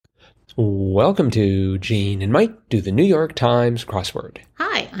Welcome to Gene and Mike do the New York Times crossword.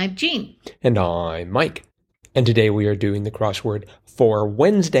 Hi, I'm Jean. And I'm Mike. And today we are doing the crossword for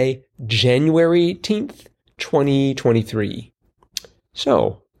Wednesday, January 18th, 2023.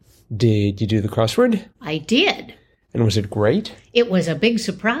 So, did you do the crossword? I did. And was it great? It was a big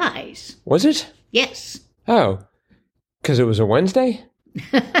surprise. Was it? Yes. Oh, because it was a Wednesday?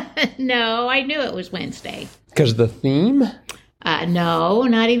 No, I knew it was Wednesday. Because of the theme? No,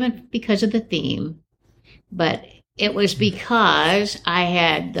 not even because of the theme. But it was because I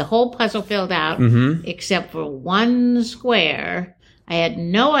had the whole puzzle filled out except for one square. I had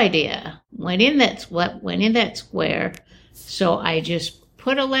no idea what went in that square. So I just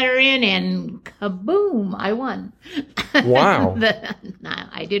put a letter in and kaboom, I won. Wow. No,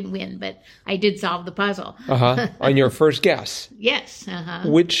 I didn't win, but I did solve the puzzle. On your first guess. Yes.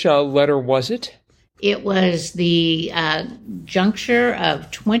 Which letter was it? It was the juncture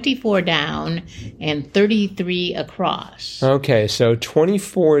of 24 down and 33 across. Okay, so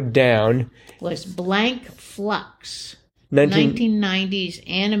 24 down. Was Blank Flux. 1990s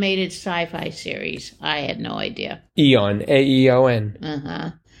animated sci-fi series. I had no idea. Eon,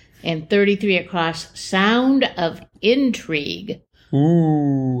 A-E-O-N. And 33 across, Sound of Intrigue.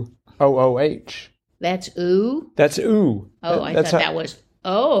 Ooh, O-O-H. That's ooh? That's ooh. Oh, I thought that was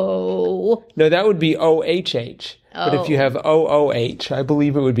oh. No, that would be O-H-H. But if you have O-O-H, I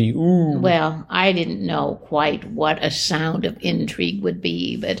believe it would be ooh. Well, I didn't know quite what a sound of intrigue would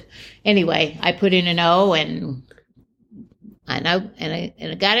be. But anyway, I put in an O and I know, and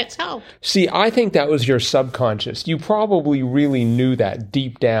I got it solved. See, I think that was your subconscious. You probably really knew that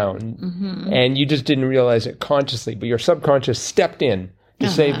deep down, and you just didn't realize it consciously. But your subconscious stepped in to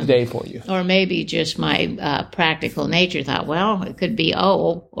save the day for you. Or maybe just my practical nature thought, well, it could be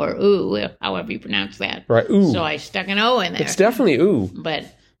O or ooh, however you pronounce that. Right, ooh. So I stuck an O in there. It's definitely ooh. But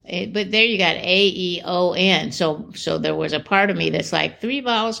there you got A-E-O-N. So there was a part of me that's like 3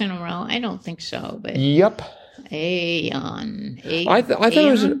 vowels in a row. I don't think so, but Yep. Aeon. I thought it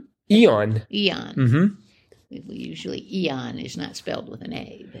was an eon. Eon. Mm-hmm. Usually eon is not spelled with an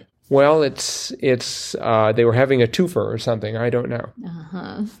A. But. Well, it's they were having a twofer or something. I don't know.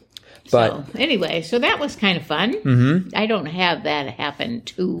 But so anyway, so that was kind of fun. I don't have that happen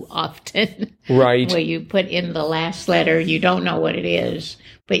too often. Right. Where you put in the last letter, you don't know what it is,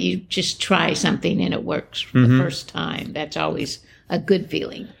 but you just try something and it works for the first time. That's always a good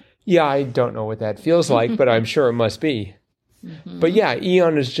feeling. Yeah, I don't know what that feels like, but I'm sure it must be. But yeah,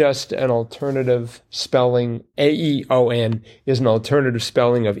 Eon is just an alternative spelling. A-E-O-N is an alternative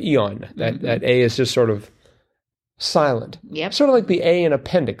spelling of Eon. That A is just sort of silent. Yep. Sort of like the A in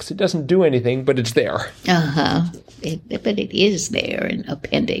appendix. It doesn't do anything, but it's there. But it is there in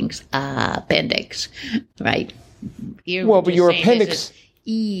appendix, right? But your appendix...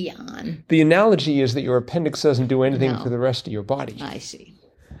 Eon. The analogy is that your appendix doesn't do anything for the rest of your body. I see.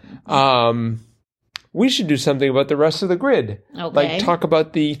 We should do something about the rest of the grid. Okay. Like talk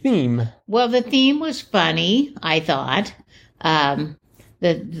about the theme. Well, the theme was funny, I thought. The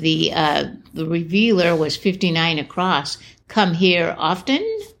revealer was 59 across. Come here often,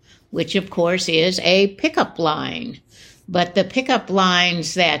 which of course is a pickup line. But the pickup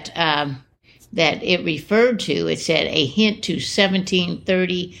lines that it referred to, it said a hint to 17,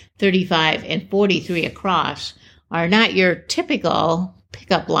 30, 35, and 43 across, are not your typical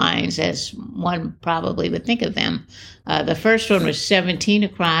pickup lines as one probably would think of them. The first one was 17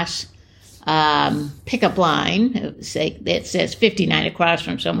 across pickup line. It says 59 across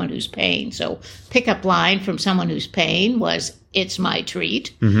from someone who's paying. So pickup line from someone who's paying was it's my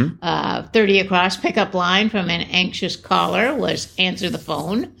treat. 30 across pickup line from an anxious caller was answer the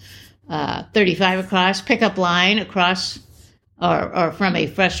phone. 35 across pickup line across or from a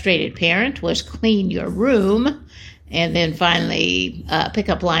frustrated parent was clean your room. And then finally,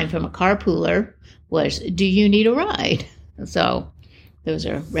 pickup line from a carpooler was, do you need a ride? So those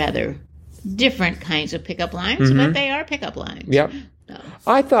are rather different kinds of pickup lines, but they are pickup lines. Yep. So.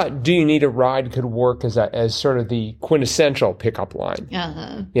 I thought do you need a ride could work as sort of the quintessential pickup line.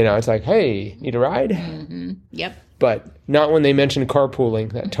 You know, it's like, hey, need a ride? Yep. But not when they mention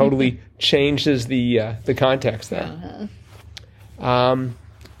carpooling. That totally changes the context there.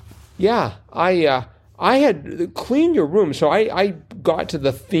 Yeah, I had cleaned your room, so I got to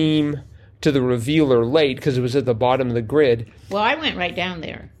the theme, to the revealer late because it was at the bottom of the grid. Well, I went right down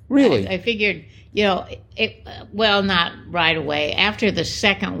there. Really? I figured, not right away. After the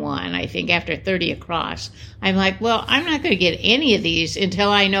second one, I think after 30 across, I'm like, well, I'm not going to get any of these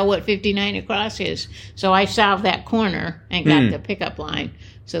until I know what 59 across is. So I solved that corner and got the pickup line.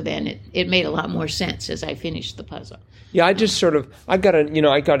 So then it made a lot more sense as I finished the puzzle. Yeah, I just sort of, I got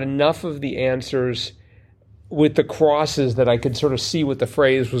enough of the answers with the crosses that I could sort of see what the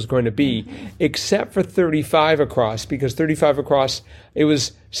phrase was going to be, except for 35 across, because 35 across, it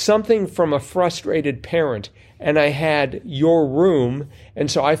was something from a frustrated parent, and I had your room,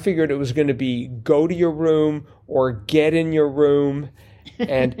 and so I figured it was going to be go to your room or get in your room,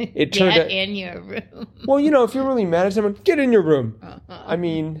 and it turned out... Get in your room. Well, if you're really mad at someone, get in your room. I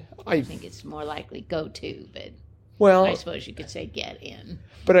mean, I think it's more likely go to, but... Well, I suppose you could say get in.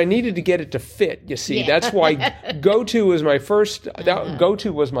 But I needed to get it to fit, you see. Yeah. That's why go-to was my first,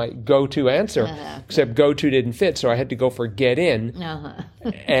 go-to was my go-to answer, except go-to didn't fit, so I had to go for get in.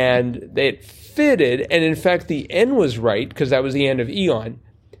 And it fitted, and in fact the N was right, because that was the end of Eon,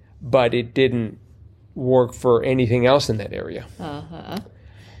 but it didn't work for anything else in that area.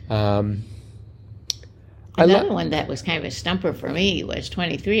 Another one that was kind of a stumper for me was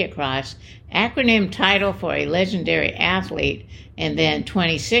 23 across, acronym title for a legendary athlete, and then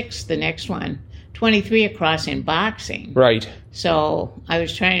 26, the next one, 23 across in boxing. Right. So I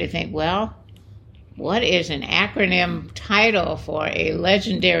was trying to think, well, what is an acronym title for a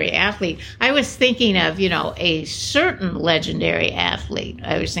legendary athlete? I was thinking of, a certain legendary athlete.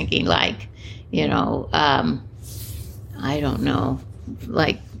 I was thinking like, I don't know,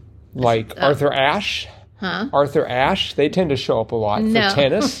 like Arthur Ashe? Huh? Arthur Ashe, they tend to show up a lot for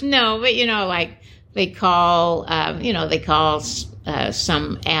tennis. No, but like they call,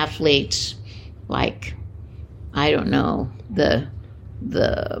 some athletes like, I don't know, the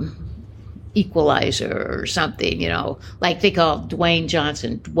equalizer or something, like they call Dwayne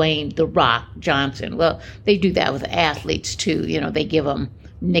Johnson, Dwayne The Rock Johnson. Well, they do that with athletes too. They give them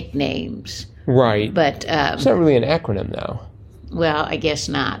nicknames. Right. But it's not really an acronym, though. Well, I guess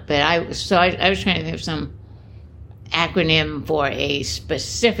not. But I was trying to think of some acronym for a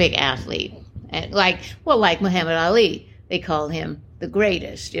specific athlete, like Muhammad Ali. They call him the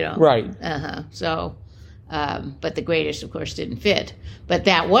greatest, Right. So, but the greatest, of course, didn't fit. But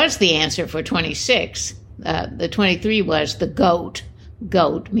that was the answer for 26. The 23 was the GOAT.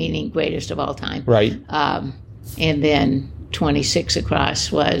 GOAT meaning greatest of all time. Right. And then 26 across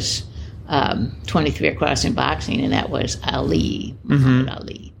was 23 across in boxing, and that was Ali, Muhammad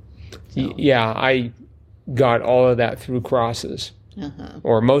Ali. So. Yeah, I got all of that through crosses,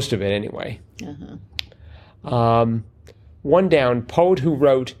 or most of it anyway. One down, poet who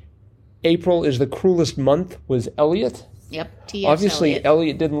wrote April is the cruelest month was Eliot. Yep, T.S. Obviously,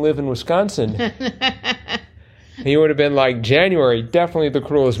 Eliot didn't live in Wisconsin. He would have been like, January, definitely the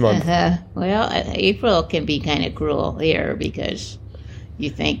cruelest month. Well, April can be kind of cruel here because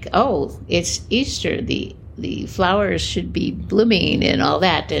you think, oh, it's Easter, the flowers should be blooming and all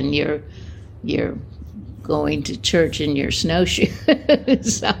that, and you're going to church in your snowshoes.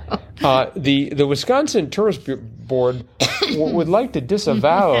 So. The Wisconsin Tourist Board would like to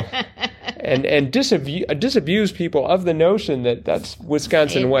disavow and disabuse people of the notion that that's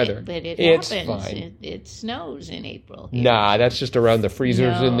Wisconsin weather. But it's happens. Fine. It snows in April. Here. Nah, that's just around the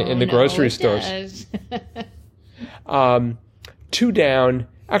freezers in the grocery stores. Two down.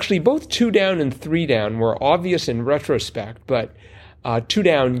 Actually, both 2 down and 3 down were obvious in retrospect, but 2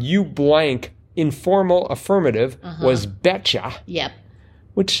 down, you blank informal affirmative was betcha. Yep.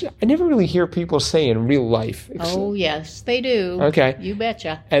 Which I never really hear people say in real life. Oh, yes, they do. Okay. You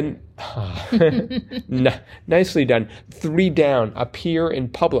betcha. And nicely done. 3 down, appear in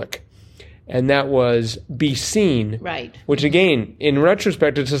public. And that was be seen. Right. Which, again, in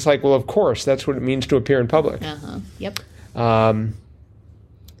retrospect, it's just like, well, of course, that's what it means to appear in public. Yep.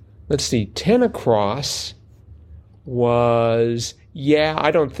 Let's see. 10 across was, yeah,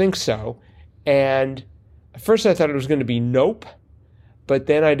 I don't think so. And at first I thought it was going to be nope. But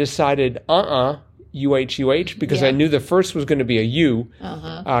then I decided, UH, because I knew the first was going to be a U,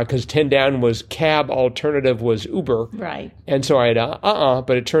 because 10 down was cab, alternative was Uber. Right. And so I had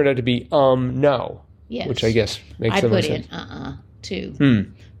but it turned out to be no. Yes. Which I guess makes the most sense. I put in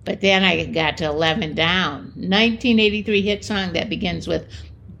too. But then I got to 11 down. 1983 hit song that begins with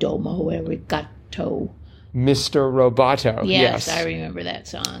Domo Arigato. Mr. Roboto. Yes, I remember that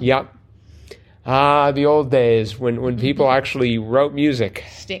song. Yep. The old days when people actually wrote music.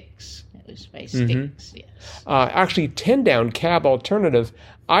 Styx. It was by Styx, yes. Actually, 10 down, cab alternative.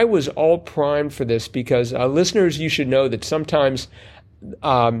 I was all primed for this because listeners, you should know that sometimes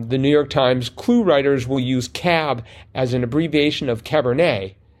the New York Times clue writers will use cab as an abbreviation of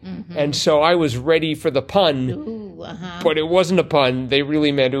Cabernet. And so I was ready for the pun, but it wasn't a pun. They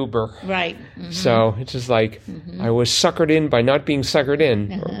really meant Uber. Right. So it's just like I was suckered in by not being suckered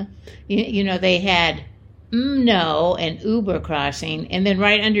in. They had no and Uber crossing, and then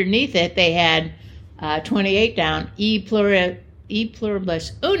right underneath it they had 28 down, e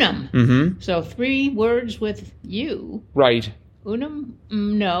pluribus unum. Mm-hmm. So 3 words with you. Right. Unum,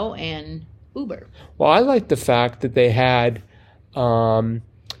 no, and uber. Well, I like the fact that they had, let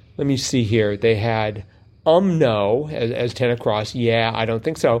me see here, they had no as 10 across. Yeah, I don't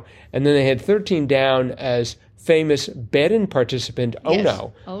think so. And then they had 13 down as famous bed-in participant, oh Yes.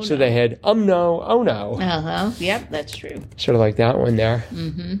 no. Oh, So no. they had no, oh no. Uh-huh. Yep, that's true. Sort of like that one there.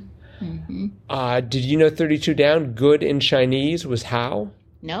 Mm-hmm. Mm-hmm. Did you know 32 down, good in Chinese was how?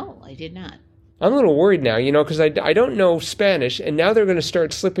 No, I did not. I'm a little worried now, because I don't know Spanish, and now they're going to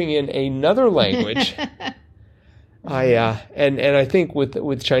start slipping in another language. And I think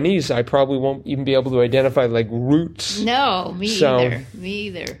with Chinese, I probably won't even be able to identify like roots. No, me either. Me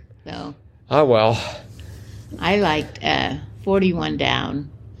either. So Ah, well. I liked 41 down,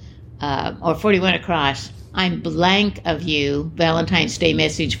 or 41 across. I'm blank of you. Valentine's Day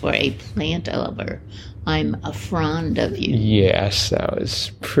message for a plant lover. I'm a frond of you. Yes, that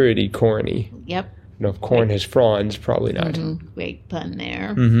was pretty corny. Yep. No, if corn has fronds, probably not. Mm-hmm. Great pun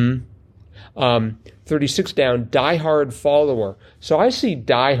there. 36 down, Die Hard follower. So I see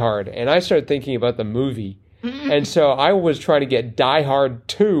Die Hard, and I start thinking about the movie. And so I was trying to get Die Hard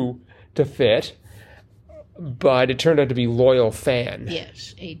 2 to fit, but it turned out to be loyal fan.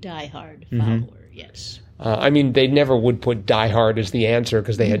 Yes, a diehard follower. Yes. I mean, they never would put Die Hard as the answer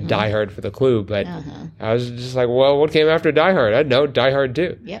because they had Die Hard for the clue, but I was just like, well, what came after Die Hard? I'd know Die Hard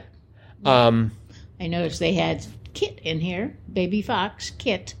 2. Yep. I noticed they had Kit in here, Baby Fox,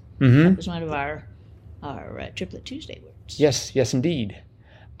 Kit. Mm-hmm. That was one of our Triplet Tuesday words. Yes, indeed.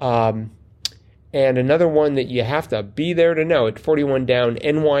 And another one that you have to be there to know, at 41 down,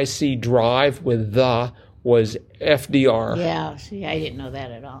 NYC Drive with the was FDR. Yeah, see, I didn't know that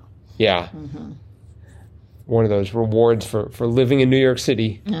at all. Yeah. One of those rewards for living in New York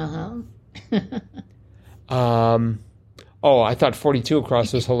City. I thought 42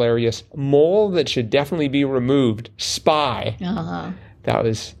 across was hilarious. Mole that should definitely be removed. Spy. That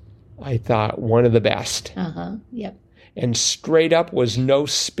was, I thought, one of the best. Yep. And straight up was no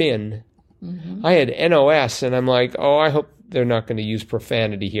spin. I had NOS, and I'm like, I hope they're not going to use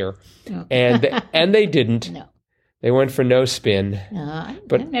profanity here. And they didn't. No. They went for no spin.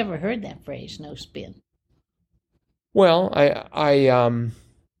 I've never heard that phrase, no spin. Well, when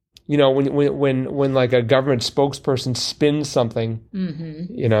like a government spokesperson spins something,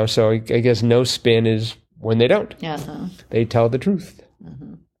 so I guess no spin is when they don't. They tell the truth.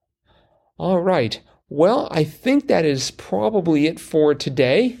 All right. Well, I think that is probably it for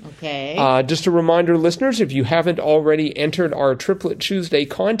today. Okay. Just a reminder, listeners, if you haven't already entered our Triplet Tuesday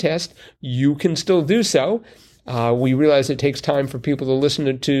contest, you can still do so. We realize it takes time for people to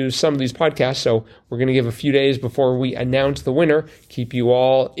listen to some of these podcasts, so we're going to give a few days before we announce the winner, keep you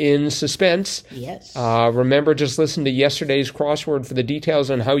all in suspense. Yes. Remember, just listen to yesterday's crossword for the details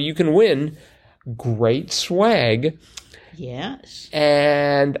on how you can win great swag. Yes.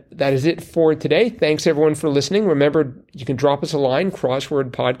 And that is it for today. Thanks, everyone, for listening. Remember, you can drop us a line,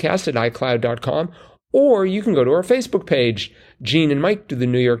 crosswordpodcast@icloud.com, or you can go to our Facebook page, Gene and Mike do the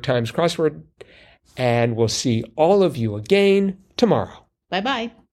New York Times crossword. And we'll see all of you again tomorrow. Bye-bye.